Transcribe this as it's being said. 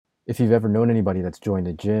if you've ever known anybody that's joined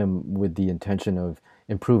a gym with the intention of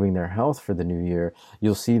improving their health for the new year,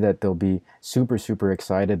 you'll see that they'll be super, super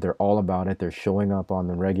excited. They're all about it. They're showing up on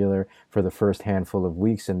the regular for the first handful of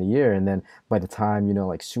weeks in the year. And then by the time,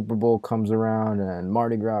 like Super Bowl comes around and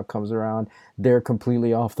Mardi Gras comes around, they're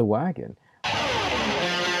completely off the wagon.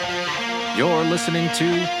 You're listening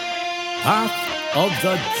to Path of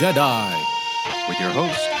the Jedi with your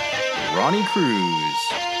host, Ronnie Cruz.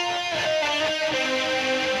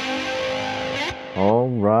 All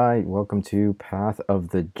right, welcome to Path of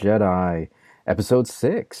the Jedi, episode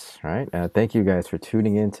 6, right? Thank you guys for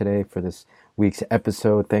tuning in today for this week's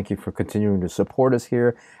episode. Thank you for continuing to support us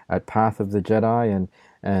here at Path of the Jedi,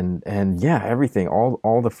 and yeah, everything,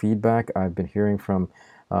 all the feedback I've been hearing from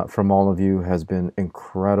all of you has been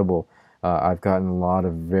incredible. I've gotten a lot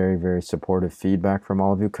of very, very supportive feedback from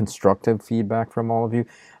all of you, constructive feedback from all of you,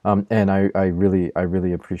 and I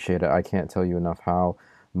really appreciate it. I can't tell you enough how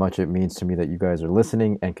much it means to me that you guys are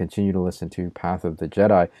listening and continue to listen to Path of the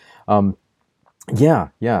Jedi. Yeah,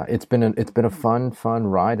 it's been a fun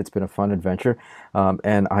ride. It's been a fun adventure,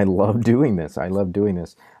 and I love doing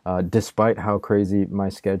this. Despite how crazy my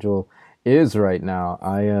schedule is right now.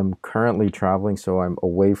 I am currently traveling, so I'm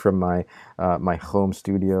away from my my home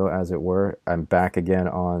studio, as it were. I'm back again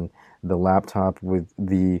on the laptop with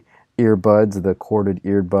the earbuds, the corded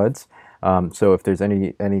earbuds. So if there's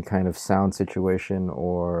any kind of sound situation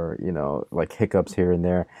or like hiccups here and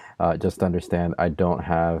there, just understand I don't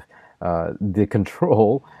have the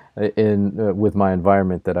control in with my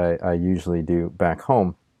environment that I usually do back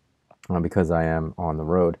home because I am on the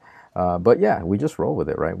road. But yeah, we just roll with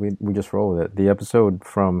it, right? We just roll with it. The episode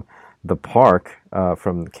from the park,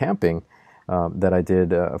 from camping, that I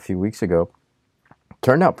did a few weeks ago,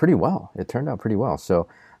 turned out pretty well. It turned out pretty well. So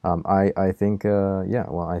I think,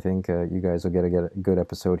 I think you guys will get a good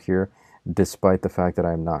episode here, despite the fact that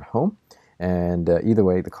I'm not home. And either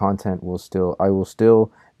way, the content I will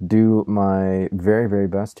still do my very, very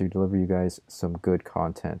best to deliver you guys some good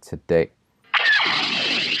content today.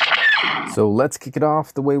 So let's kick it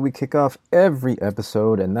off the way we kick off every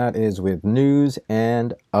episode, and that is with news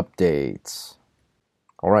and updates.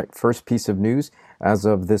 All right, first piece of news. As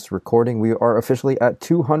of this recording, we are officially at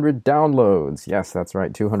 200 downloads. Yes, that's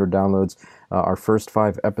right, 200 downloads. Our first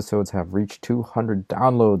 5 episodes have reached 200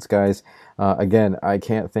 downloads, guys. Again, I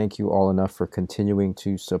can't thank you all enough for continuing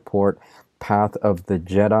to support Path of the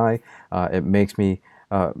Jedi. It makes me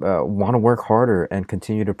want to work harder and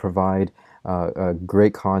continue to provide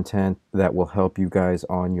great content that will help you guys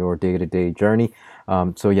on your day-to-day journey.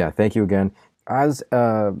 So yeah, thank you again. As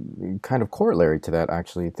kind of corollary to that,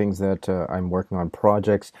 actually, things that I'm working on,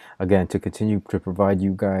 projects, again, to continue to provide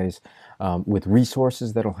you guys with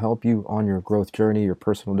resources that'll help you on your growth journey, your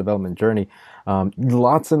personal development journey.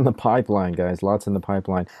 Lots in the pipeline, guys, lots in the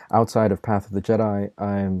pipeline. Outside of Path of the Jedi,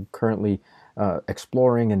 I'm currently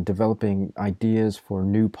exploring and developing ideas for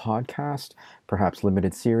new podcast, perhaps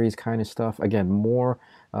limited series kind of stuff. Again, more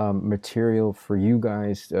material for you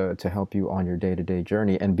guys to help you on your day-to-day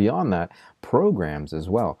journey, and beyond that, programs as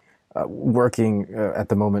well. Working at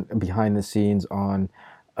the moment behind the scenes on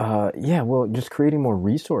just creating more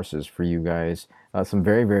resources for you guys. Some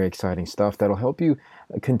very, very exciting stuff that'll help you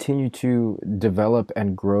continue to develop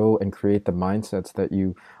and grow and create the mindsets that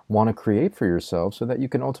you want to create for yourself so that you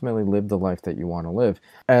can ultimately live the life that you want to live.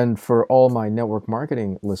 And for all my network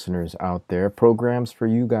marketing listeners out there, programs for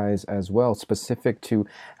you guys as well, specific to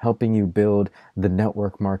helping you build the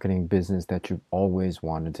network marketing business that you've always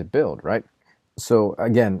wanted to build, right? So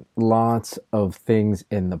again, lots of things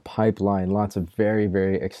in the pipeline, lots of very,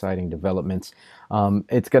 very exciting developments.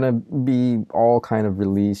 It's going to be all kind of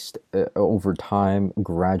released over time,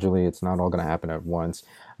 gradually. It's not all going to happen at once,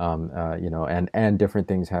 and different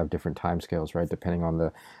things have different timescales, right, depending on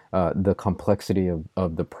the complexity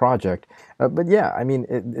of the project. But yeah, I mean,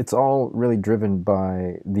 it's all really driven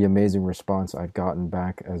by the amazing response I've gotten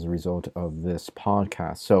back as a result of this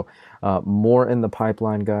podcast. So more in the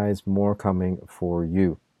pipeline, guys, more coming for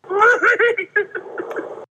you.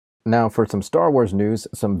 Now for some Star Wars news,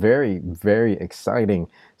 some very, very exciting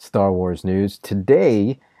Star Wars news.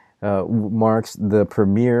 Today marks the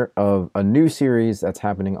premiere of a new series that's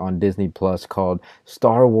happening on Disney Plus called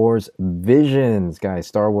Star Wars Visions. Guys,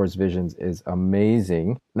 Star Wars Visions is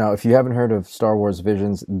amazing. Now, if you haven't heard of Star Wars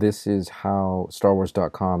Visions, this is how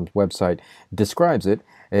StarWars.com's website describes it.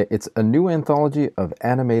 It's a new anthology of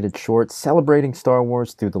animated shorts celebrating Star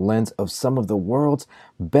Wars through the lens of some of the world's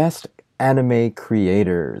best anime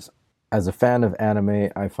creators. As a fan of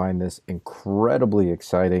anime, I find this incredibly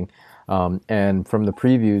exciting. And from the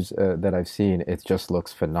previews that I've seen, it just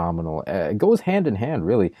looks phenomenal. It goes hand in hand,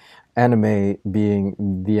 really, anime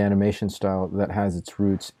being the animation style that has its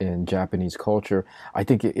roots in Japanese culture, I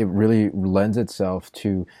think it really lends itself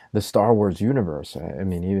to the Star Wars universe. I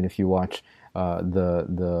mean, even if you watch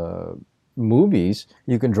the movies,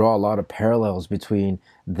 you can draw a lot of parallels between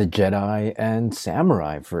the Jedi and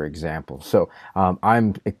samurai, for example. So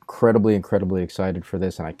I'm incredibly excited for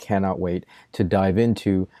this, and I cannot wait to dive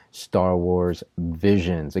into Star Wars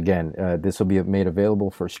Visions. Again, this will be made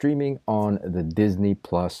available for streaming on the Disney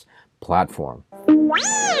Plus platform.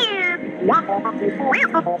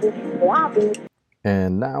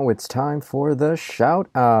 And now it's time for the shout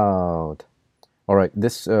out. All right,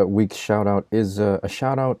 this week's shout out is a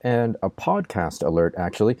shout out and a podcast alert,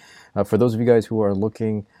 actually. For those of you guys who are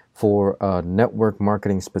looking for a network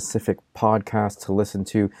marketing specific podcast to listen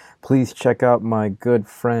to, please check out my good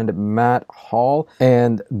friend Matt Hall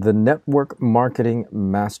and the Network Marketing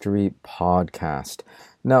Mastery podcast.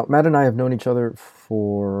 Now, Matt and I have known each other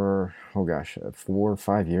for, 4 or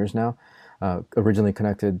 5 years now. Originally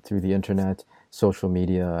connected through the internet, social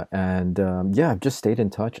media, and I've just stayed in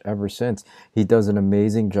touch ever since. He does an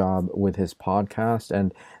amazing job with his podcast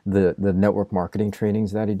and the network marketing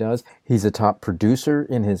trainings that he does. He's a top producer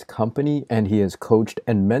in his company, and he has coached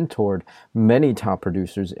and mentored many top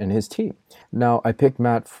producers in his team. Now, I picked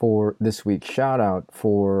Matt for this week's shout out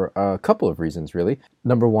for a couple of reasons, really.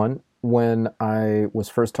 Number one, when I was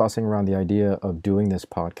first tossing around the idea of doing this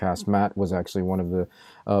podcast, Matt was actually one of the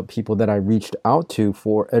people that I reached out to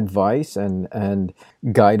for advice and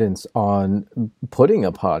guidance on putting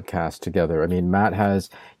a podcast together. I mean, Matt has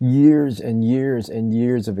years and years and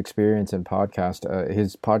years of experience in podcast.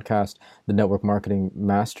 His podcast, The Network Marketing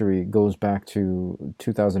Mastery, goes back to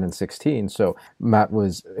 2016. So Matt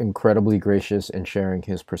was incredibly gracious in sharing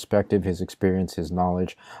his perspective, his experience, his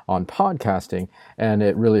knowledge on podcasting, and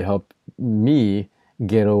it really helped me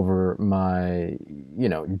get over my,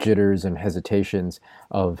 jitters and hesitations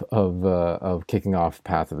of kicking off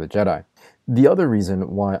Path of the Jedi. The other reason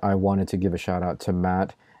why I wanted to give a shout out to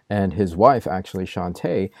Matt and his wife, actually,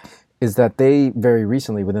 Shantae, is that they very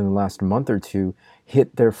recently, within the last month or two,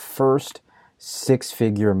 hit their first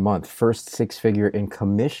six-figure month, first six-figure in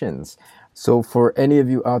commissions. So for any of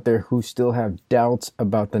you out there who still have doubts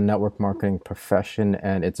about the network marketing profession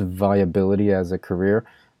and its viability as a career,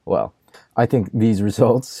 well, I think these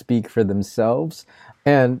results speak for themselves,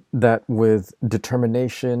 and that with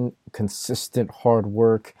determination, consistent hard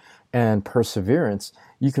work, and perseverance,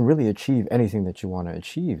 you can really achieve anything that you want to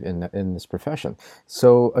achieve in this profession.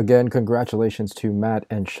 So again, congratulations to Matt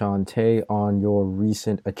and Shantae on your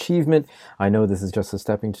recent achievement. I know this is just a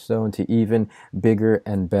stepping stone to even bigger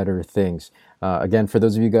and better things. Again, for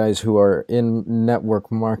those of you guys who are in network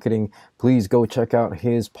marketing, please go check out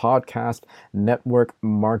his podcast, Network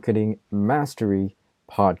Marketing Mastery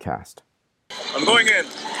Podcast. I'm going in.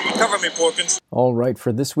 Cover me, Porkins. All right,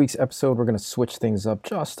 for this week's episode, we're going to switch things up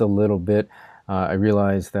just a little bit. I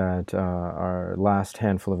realize that our last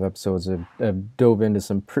handful of episodes have dove into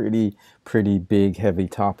some pretty big, heavy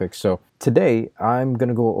topics. So today, I'm going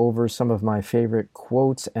to go over some of my favorite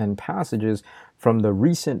quotes and passages from the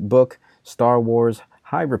recent book, Star Wars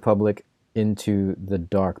High Republic Into the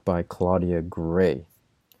Dark by Claudia Gray.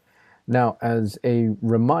 Now, as a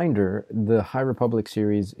reminder, the High Republic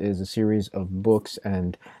series is a series of books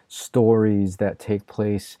and stories that take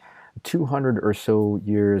place 200 or so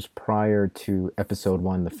years prior to Episode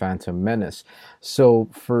 1, The Phantom Menace. So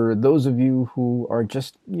for those of you who are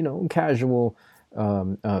just, casual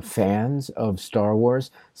fans of Star Wars,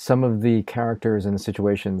 some of the characters and the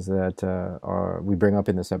situations that we bring up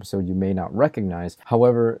in this episode you may not recognize.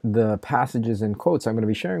 However, the passages and quotes I'm going to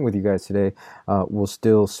be sharing with you guys today will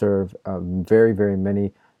still serve very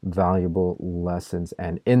many valuable lessons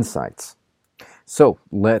and insights. So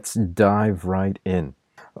let's dive right in.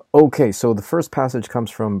 Okay, so the first passage comes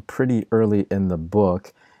from pretty early in the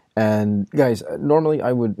book. And guys, normally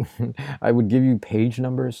I would give you page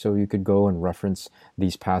numbers so you could go and reference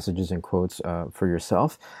these passages and quotes for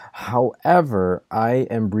yourself. However, I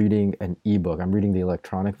am reading an ebook. I'm reading the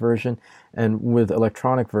electronic version. And with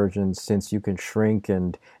electronic versions, since you can shrink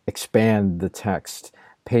and expand the text,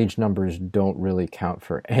 page numbers don't really count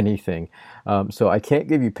for anything. So I can't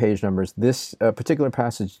give you page numbers. This particular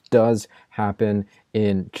passage does happen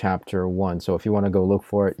in chapter 1. So if you want to go look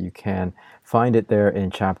for it, you can find it there in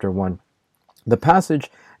chapter 1. The passage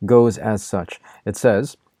goes as such. It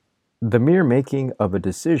says, "The mere making of a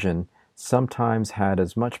decision sometimes had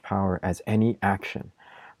as much power as any action.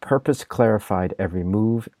 Purpose clarified every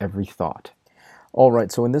move, every thought." All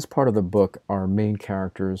right, so in this part of the book, our main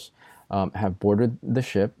characters have boarded the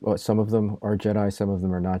ship. Well, some of them are Jedi, some of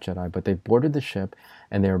them are not Jedi, but they've boarded the ship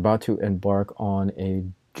and they're about to embark on a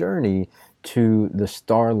journey to the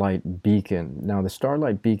Starlight Beacon. Now, the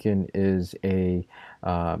Starlight Beacon is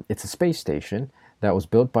it's a space station that was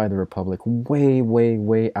built by the Republic way, way,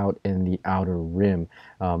 way out in the outer rim,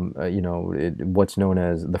 what's known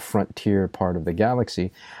as the frontier part of the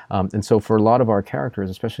galaxy. And so for a lot of our characters,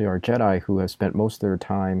 especially our Jedi who have spent most of their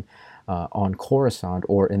time on Coruscant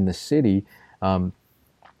or in the city, the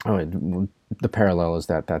parallel is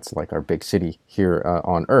that's like our big city here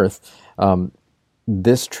on Earth.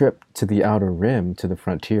 This trip to the outer rim, to the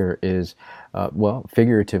frontier, is,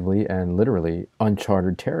 figuratively and literally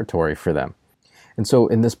uncharted territory for them. And so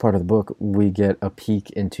in this part of the book, we get a peek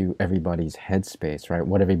into everybody's headspace, right?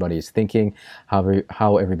 What everybody is thinking,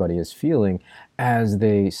 how everybody is feeling as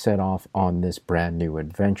they set off on this brand new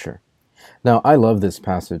adventure. Now, I love this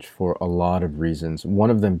passage for a lot of reasons.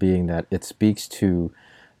 One of them being that it speaks to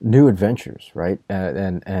new adventures, right?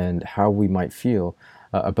 And how we might feel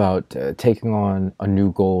about taking on a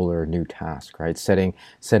new goal or a new task, right? Setting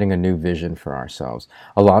a new vision for ourselves.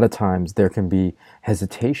 A lot of times there can be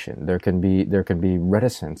hesitation, there can be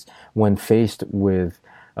reticence when faced with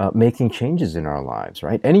making changes in our lives,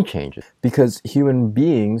 right? Any changes, because human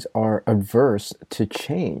beings are averse to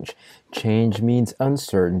change. Change means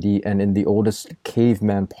uncertainty, and in the oldest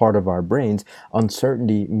caveman part of our brains,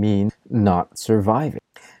 uncertainty means not surviving.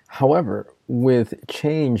 However, with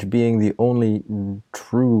change being the only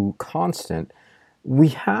true constant, we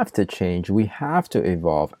have to change, we have to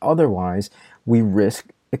evolve, otherwise we risk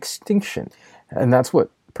extinction. And that's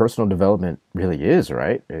what personal development really is,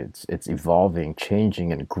 right? It's evolving,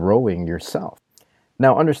 changing, and growing yourself.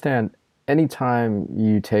 Now understand, anytime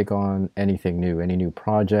you take on anything new, any new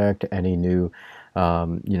project, any new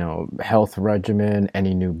health regimen,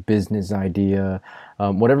 any new business idea,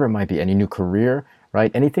 whatever it might be, any new career,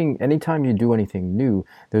 right? Anytime you do anything new,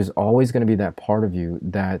 there's always going to be that part of you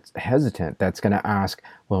that's hesitant, that's going to ask,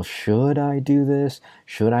 well, should I do this?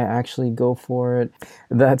 Should I actually go for it?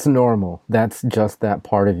 That's normal. That's just that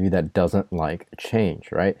part of you that doesn't like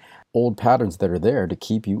change, right? Old patterns that are there to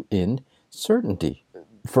keep you in certainty.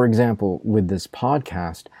 For example, with this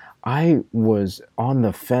podcast, I was on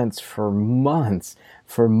the fence for months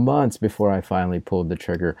before I finally pulled the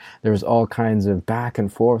trigger. There was all kinds of back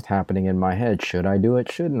and forth happening in my head. Should I do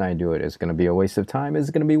it? Shouldn't I do it? Is it going to be a waste of time? Is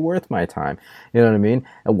it going to be worth my time? You know what I mean?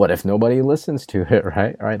 And what if nobody listens to it,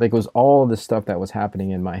 right? Like it was all this stuff that was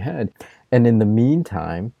happening in my head. And in the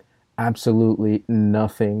meantime, absolutely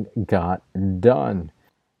nothing got done.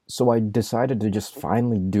 So I decided to just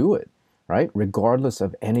finally do it. Right? Regardless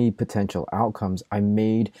of any potential outcomes, I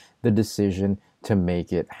made the decision to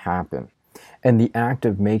make it happen. And the act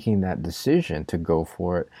of making that decision to go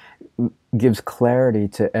for it gives clarity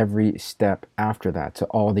to every step after that, to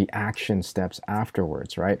all the action steps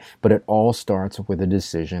afterwards, right? But it all starts with a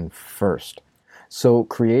decision first. So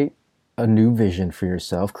create a new vision for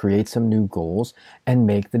yourself, create some new goals, and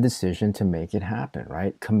make the decision to make it happen,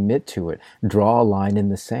 right? Commit to it. Draw a line in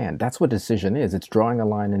the sand. That's what decision is. It's drawing a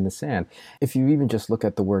line in the sand. If you even just look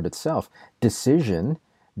at the word itself, decision,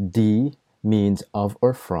 D means of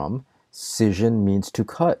or from, scission means to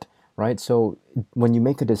cut, right? So when you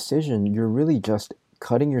make a decision, you're really just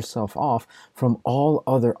cutting yourself off from all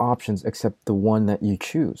other options except the one that you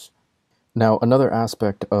choose. Now, another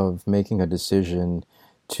aspect of making a decision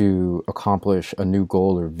to accomplish a new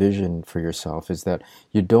goal or vision for yourself is that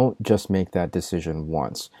you don't just make that decision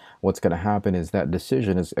once. What's going to happen is that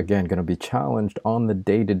decision is, again, going to be challenged on the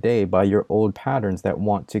day-to-day by your old patterns that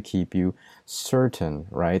want to keep you certain,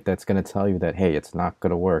 right? That's going to tell you that, hey, it's not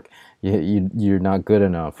going to work. You're not good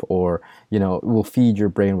enough, or, it will feed your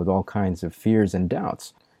brain with all kinds of fears and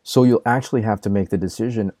doubts. So you'll actually have to make the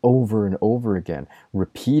decision over and over again,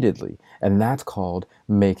 repeatedly. And that's called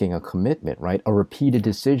making a commitment, right? A repeated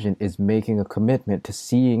decision is making a commitment to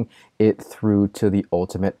seeing it through to the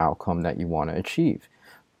ultimate outcome that you want to achieve.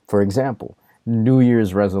 For example, New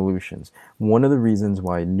Year's resolutions. One of the reasons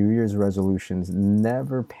why New Year's resolutions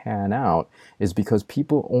never pan out is because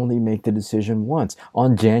people only make the decision once,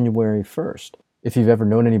 on January 1st. If you've ever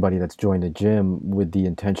known anybody that's joined a gym with the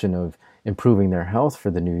intention of improving their health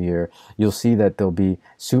for the new year, you'll see that they'll be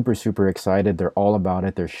super, super excited. They're all about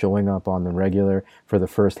it. They're showing up on the regular for the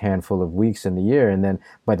first handful of weeks in the year. And then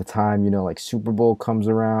by the time, like Super Bowl comes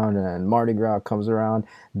around and Mardi Gras comes around,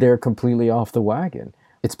 they're completely off the wagon.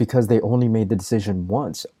 It's because they only made the decision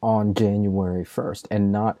once on January 1st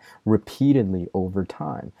and not repeatedly over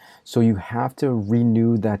time. So you have to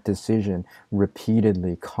renew that decision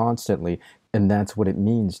repeatedly, constantly. And that's what it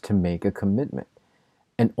means to make a commitment.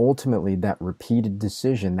 And ultimately, that repeated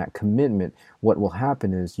decision, that commitment, what will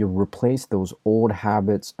happen is you'll replace those old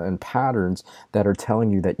habits and patterns that are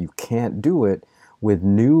telling you that you can't do it with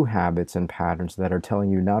new habits and patterns that are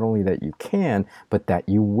telling you not only that you can, but that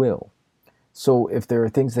you will. So if there are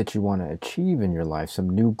things that you want to achieve in your life, some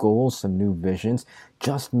new goals, some new visions,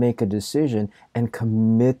 just make a decision and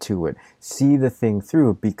commit to it. See the thing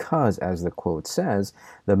through, because as the quote says,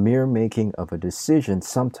 the mere making of a decision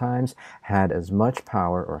sometimes had as much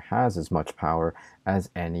power, or has as much power, as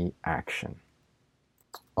any action.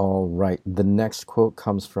 All right, the next quote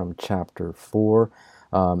comes from chapter 4.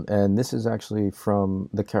 And this is actually from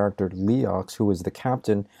the character Leox, who is the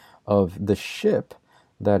captain of the ship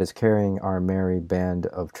that is carrying our merry band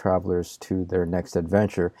of travelers to their next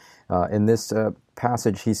adventure. In this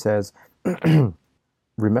passage, he says,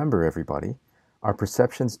 "Remember, everybody, our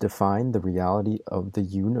perceptions define the reality of the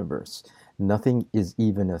universe. Nothing is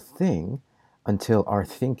even a thing until our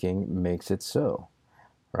thinking makes it so."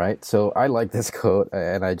 Right? So I like this quote,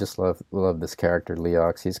 and I just love this character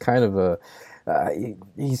Leox. He's kind of a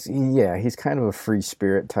he's kind of a free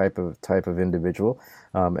spirit type of individual,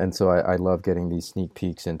 and so I love getting these sneak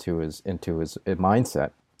peeks into his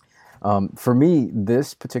mindset. For me,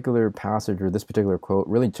 this particular passage, or this particular quote,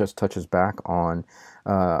 really just touches back on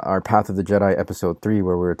our Path of the Jedi episode 3,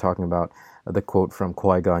 where we were talking about the quote from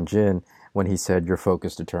Qui-Gon Jinn, when he said, "Your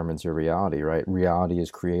focus determines your reality," right? Reality is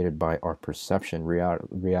created by our perception.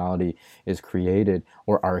 Reality is created,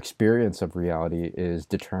 or our experience of reality is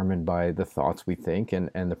determined by the thoughts we think, and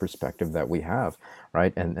the perspective that we have,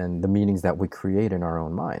 right? And the meanings that we create in our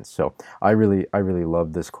own minds. So I really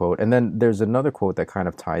love this quote. And then there's another quote that kind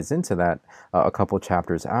of ties into that a couple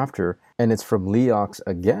chapters after, and it's from Leox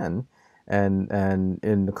again. And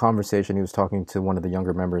in the conversation, he was talking to one of the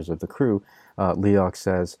younger members of the crew. Leox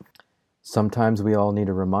says, "Sometimes we all need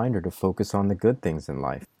a reminder to focus on the good things in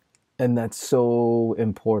life." And that's so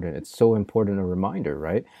important. It's so important, a reminder,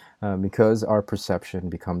 right? Because our perception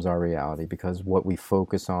becomes our reality, because what we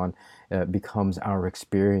focus on becomes our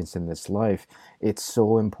experience in this life. It's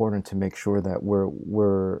so important to make sure that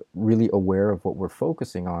we're really aware of what we're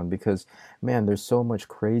focusing on, because, man, there's so much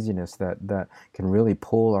craziness that can really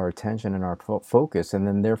pull our attention and our focus, and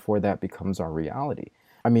then therefore that becomes our reality.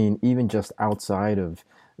 I mean, even just outside of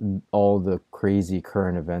all the crazy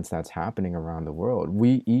current events that's happening around the world,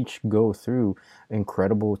 we each go through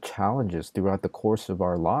incredible challenges throughout the course of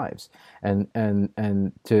our lives, and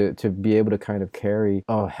to be able to kind of carry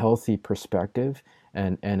a healthy perspective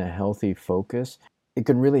and a healthy focus, it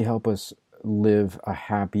can really help us live a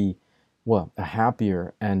happier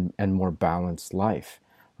and more balanced life,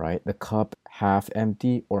 right? The cup half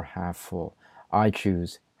empty or half full. I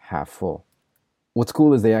choose half full. What's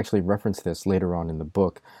cool is they actually reference this later on in the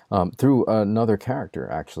book through another character,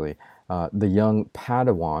 actually. The young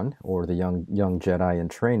Padawan, or the young Jedi in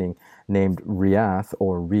training, named Riath,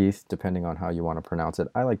 or Reeth, depending on how you want to pronounce it.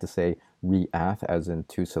 I like to say Riath, as in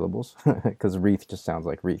 2 syllables, because Reeth just sounds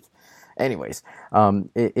like wreath. Anyways,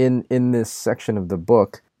 in this section of the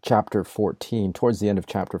book, chapter 14, towards the end of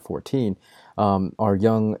chapter 14, our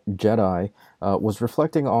young Jedi was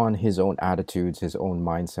reflecting on his own attitudes, his own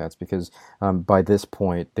mindsets, because by this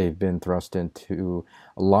point they've been thrust into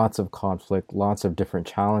lots of conflict, lots of different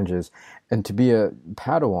challenges, and to be a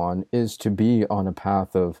Padawan is to be on a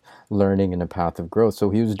path of learning and a path of growth. So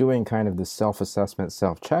he was doing kind of this self-assessment,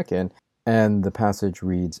 self-check-in, and the passage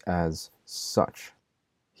reads as such.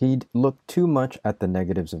 "He'd looked too much at the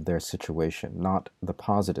negatives of their situation, not the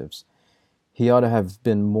positives. He ought to have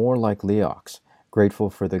been more like Leox, grateful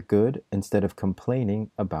for the good instead of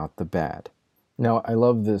complaining about the bad." Now, I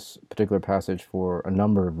love this particular passage for a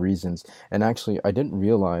number of reasons, and actually I didn't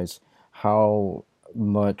realize how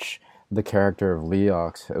much the character of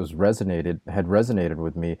Leox had resonated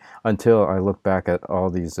with me until I looked back at all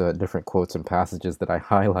these different quotes and passages that I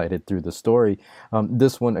highlighted through the story.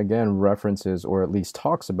 This one again references, or at least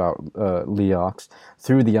talks about, Leox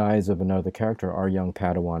through the eyes of another character, our young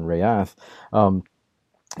Padawan Riath.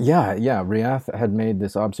 Riath had made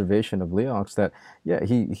this observation of Leox that,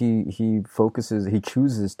 he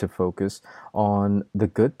chooses to focus on the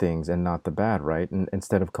good things and not the bad, right? And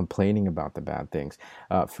instead of complaining about the bad things.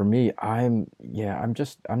 For me, I'm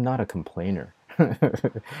not a complainer.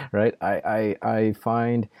 Right? I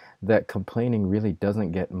find that complaining really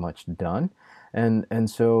doesn't get much done. And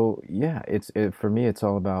so, for me, it's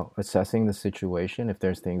all about assessing the situation. If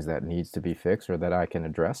there's things that needs to be fixed or that I can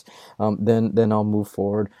address, then I'll move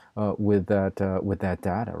forward with that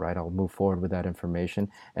data, right? I'll move forward with that information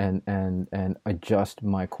and adjust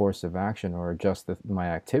my course of action, or adjust my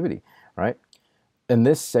activity, right? And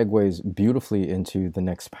this segues beautifully into the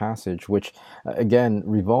next passage, which again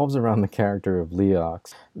revolves around the character of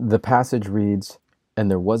Leox. The passage reads, "And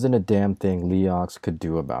there wasn't a damn thing Leox could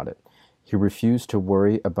do about it. He refused to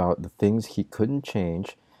worry about the things he couldn't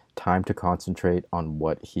change, time to concentrate on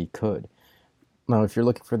what he could. Now, if you're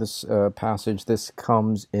looking for this passage, this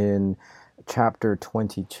comes in chapter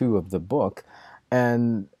 22 of the book.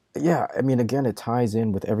 And yeah, I mean, again, it ties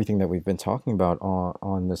in with everything that we've been talking about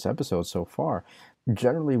on this episode so far.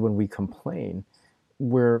 Generally, when we complain,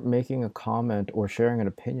 we're making a comment or sharing an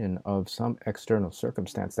opinion of some external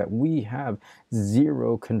circumstance that we have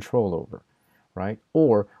zero control over, right?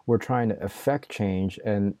 Or we're trying to affect change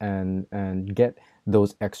and get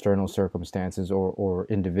those external circumstances or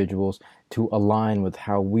individuals to align with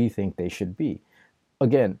how we think they should be.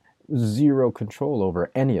 Again, zero control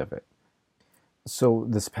over any of it. So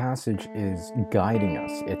this passage is guiding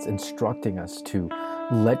us. It's instructing us to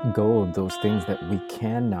let go of those things that we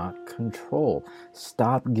cannot control.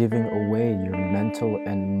 Stop giving away your mental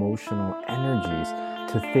and emotional energies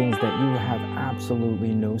to things that you have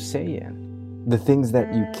absolutely no say in. The things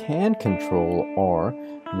that you can control are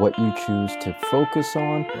what you choose to focus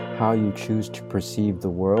on, how you choose to perceive the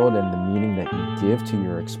world, and the meaning that you give to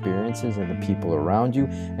your experiences and the people around you,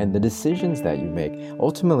 and the decisions that you make.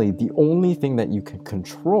 Ultimately, the only thing that you can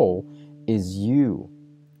control is you.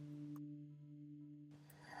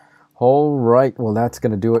 All right, well, that's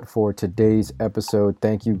going to do it for today's episode.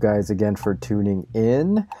 Thank you guys again for tuning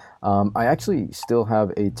in. I actually still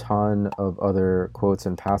have a ton of other quotes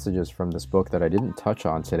and passages from this book that I didn't touch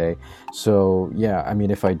on today. So yeah, I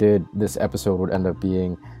mean, if I did, this episode would end up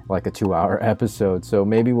being like a 2-hour episode. So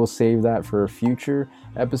maybe we'll save that for a future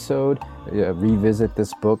episode. Revisit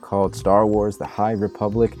this book called Star Wars: The High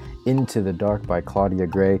Republic Into the Dark by Claudia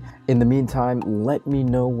Gray. In the meantime, let me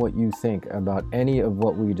know what you think about any of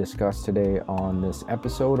what we discussed today on this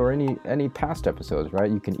episode or any past episodes,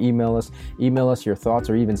 right? You can email us your thoughts,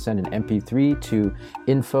 or even send an MP3 to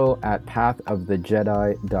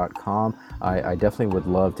info@pathofthejedi.com. I definitely would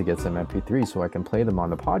love to get some MP3s so I can play them on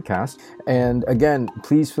the podcast. And again,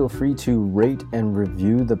 please feel free to rate and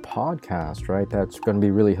review the podcast, right? That's going to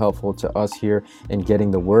be really helpful to us here in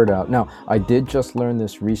getting the word out. Now, I did just learn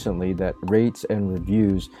this recently, that rates and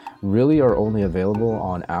reviews really are only available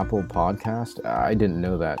on Apple Podcast. I didn't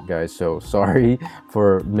know that, guys, so sorry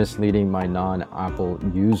for misleading my non-Apple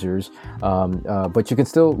users. But you can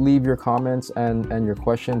still leave your comments and your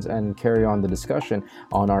questions and carry on the discussion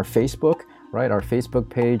on our Facebook. Right, our Facebook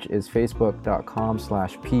page is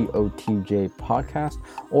facebook.com/POTJ podcast,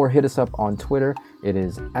 or hit us up on Twitter. It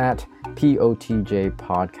is @POTJ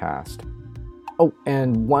podcast. Oh,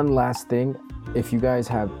 and one last thing. If you guys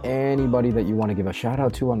have anybody that you want to give a shout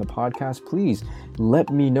out to on the podcast, please let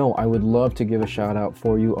me know. I would love to give a shout out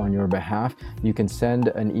for you on your behalf. You can send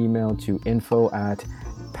an email to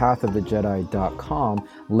info@pathofthejedi.com.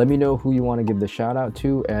 Let me know who you want to give the shout out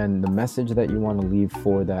to and the message that you want to leave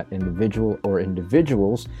for that individual or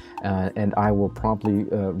individuals, and I will promptly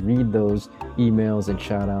read those emails and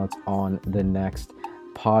shout outs on the next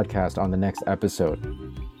podcast, on the next episode.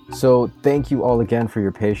 So thank you all again for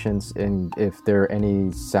your patience, and if there are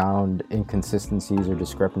any sound inconsistencies or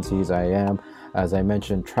discrepancies, I am, as I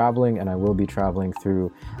mentioned, traveling, and I will be traveling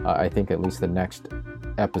through, I think, at least the next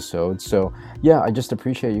episode. So yeah, I just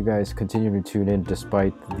appreciate you guys continuing to tune in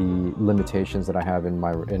despite the limitations that I have in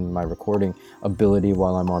my recording ability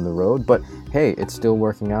while I'm on the road. But hey, it's still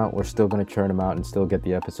working out. We're still going to churn them out and still get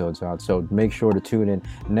the episodes out. So make sure to tune in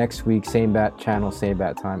next week, same bat channel, same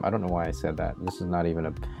bat time. I don't know why I said that. This is not even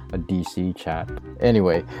a DC chat.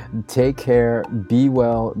 Anyway, take care, be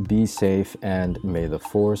well, be safe, and may the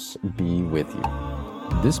Force be with you.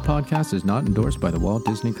 This podcast is not endorsed by the Walt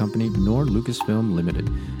Disney Company nor Lucasfilm Limited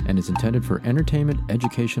and is intended for entertainment,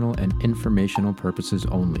 educational, and informational purposes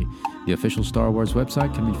only. The official Star Wars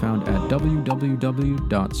website can be found at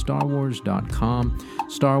www.starwars.com.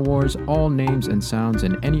 Star Wars, all names and sounds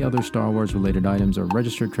and any other Star Wars related items are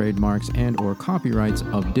registered trademarks and or copyrights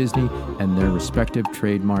of Disney and their respective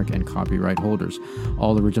trademark and copyright holders.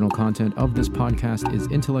 All original content of this podcast is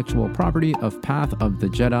intellectual property of Path of the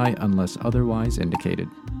Jedi unless otherwise indicated.